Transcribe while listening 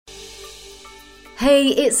Hey,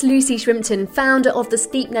 it's Lucy Shrimpton, founder of The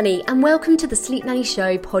Sleep Nanny, and welcome to the Sleep Nanny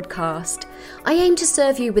Show podcast. I aim to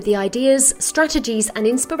serve you with the ideas, strategies and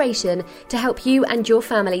inspiration to help you and your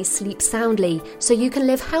family sleep soundly so you can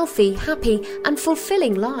live healthy, happy and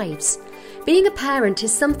fulfilling lives. Being a parent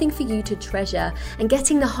is something for you to treasure, and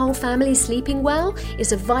getting the whole family sleeping well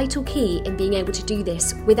is a vital key in being able to do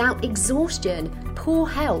this without exhaustion, poor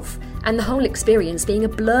health, and the whole experience being a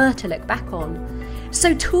blur to look back on.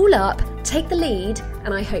 So tool up, take the lead,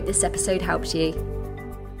 and I hope this episode helps you.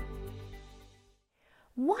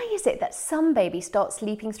 Why is it that some babies start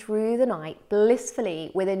sleeping through the night blissfully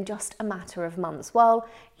within just a matter of months, while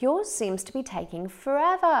yours seems to be taking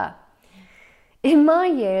forever? In my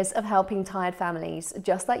years of helping tired families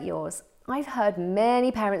just like yours, I've heard many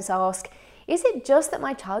parents ask, is it just that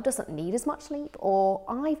my child doesn't need as much sleep, or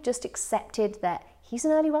I've just accepted that he's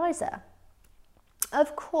an early riser?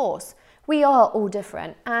 Of course, we are all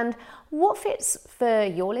different, and what fits for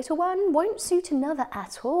your little one won't suit another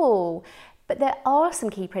at all. But there are some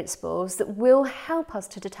key principles that will help us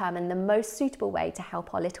to determine the most suitable way to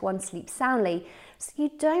help our little one sleep soundly, so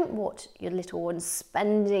you don't watch your little one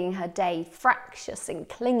spending her day fractious and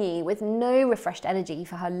clingy with no refreshed energy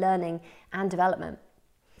for her learning and development.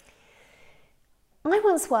 I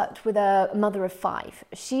once worked with a mother of 5.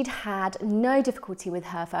 She'd had no difficulty with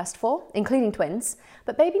her first 4, including twins,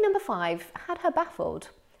 but baby number 5 had her baffled.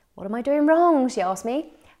 "What am I doing wrong?" she asked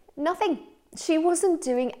me. Nothing. She wasn't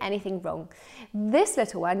doing anything wrong. This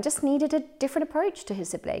little one just needed a different approach to his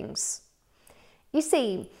siblings. You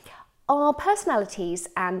see, our personalities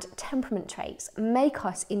and temperament traits make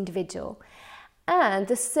us individual, and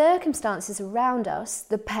the circumstances around us,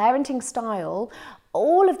 the parenting style,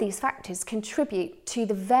 all of these factors contribute to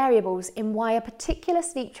the variables in why a particular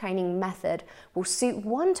sleep training method will suit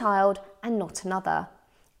one child and not another,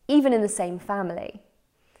 even in the same family.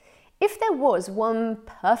 If there was one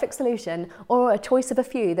perfect solution or a choice of a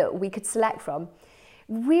few that we could select from,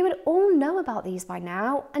 we would all know about these by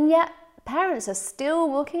now, and yet parents are still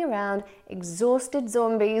walking around exhausted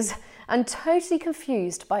zombies and totally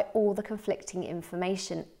confused by all the conflicting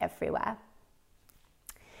information everywhere.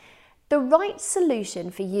 The right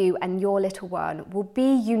solution for you and your little one will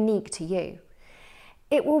be unique to you.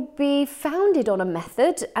 It will be founded on a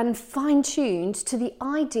method and fine-tuned to the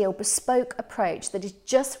ideal bespoke approach that is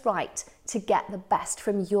just right to get the best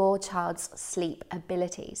from your child's sleep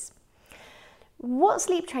abilities. What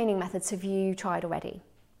sleep training methods have you tried already?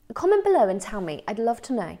 Comment below and tell me, I'd love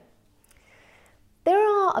to know. There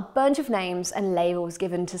are a bunch of names and labels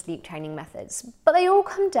given to sleep training methods, but they all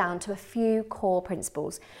come down to a few core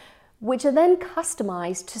principles, which are then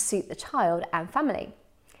customised to suit the child and family.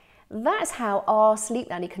 That's how our sleep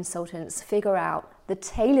nanny consultants figure out the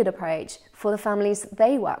tailored approach for the families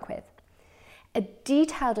they work with. A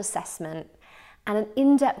detailed assessment and an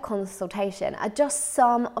in-depth consultation are just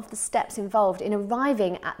some of the steps involved in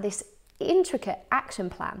arriving at this intricate action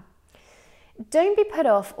plan. Don't be put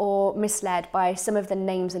off or misled by some of the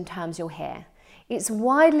names and terms you'll hear. It's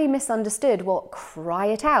widely misunderstood what "cry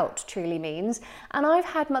it out" truly means, and I've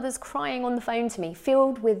had mothers crying on the phone to me,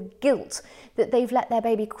 filled with guilt that they've let their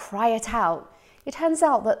baby cry it out. It turns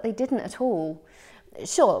out that they didn't at all.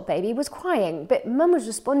 Sure, baby was crying, but mum was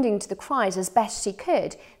responding to the cries as best she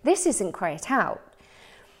could. This isn't cry it out.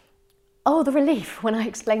 Oh, the relief when I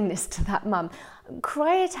explained this to that mum.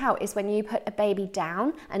 Cry it out is when you put a baby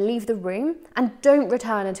down and leave the room and don't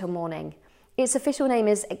return until morning. Its official name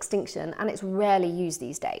is extinction, and it's rarely used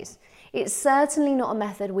these days. It's certainly not a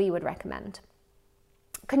method we would recommend.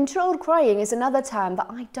 Controlled crying is another term that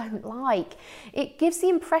I don't like. It gives the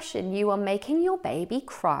impression you are making your baby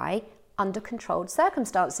cry under controlled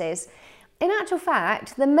circumstances. In actual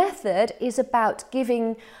fact, the method is about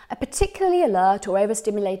giving a particularly alert or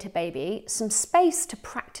overstimulated baby some space to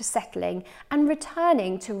practice settling and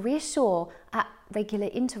returning to reassure at regular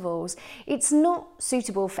intervals. It's not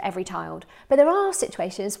suitable for every child, but there are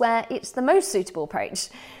situations where it's the most suitable approach.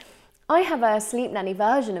 I have a sleep nanny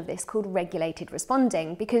version of this called regulated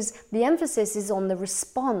responding, because the emphasis is on the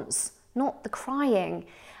response, not the crying.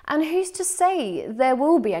 And who's to say there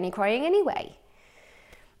will be any crying anyway?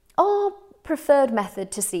 Our preferred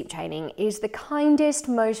method to sleep training is the kindest,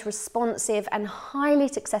 most responsive and highly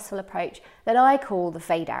successful approach that I call the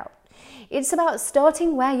fade out. It's about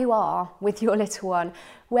starting where you are with your little one,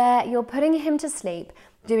 where you're putting him to sleep,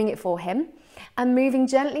 doing it for him, and moving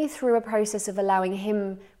gently through a process of allowing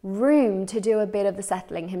him room to do a bit of the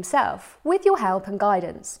settling himself, with your help and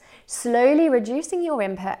guidance, slowly reducing your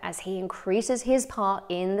input as he increases his part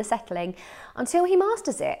in the settling until he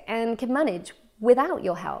masters it and can manage without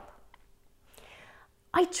your help.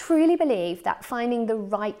 I truly believe that finding the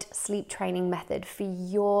right sleep training method for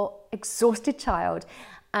your exhausted child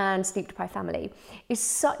and sleep-deprived family is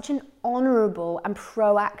such an honourable and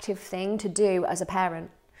proactive thing to do as a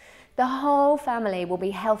parent. The whole family will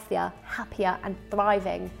be healthier, happier and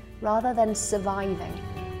thriving rather than surviving.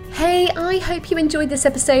 Hey, I hope you enjoyed this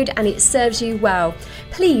episode and it serves you well.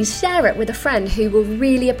 Please share it with a friend who will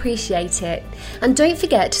really appreciate it. And don't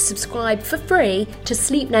forget to subscribe for free to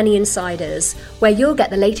Sleep Nanny Insiders, where you'll get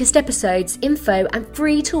the latest episodes, info and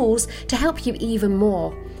free tools to help you even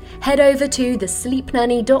more. Head over to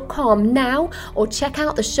thesleepnanny.com now or check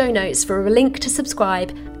out the show notes for a link to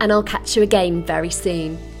subscribe, and I'll catch you again very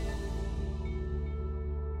soon.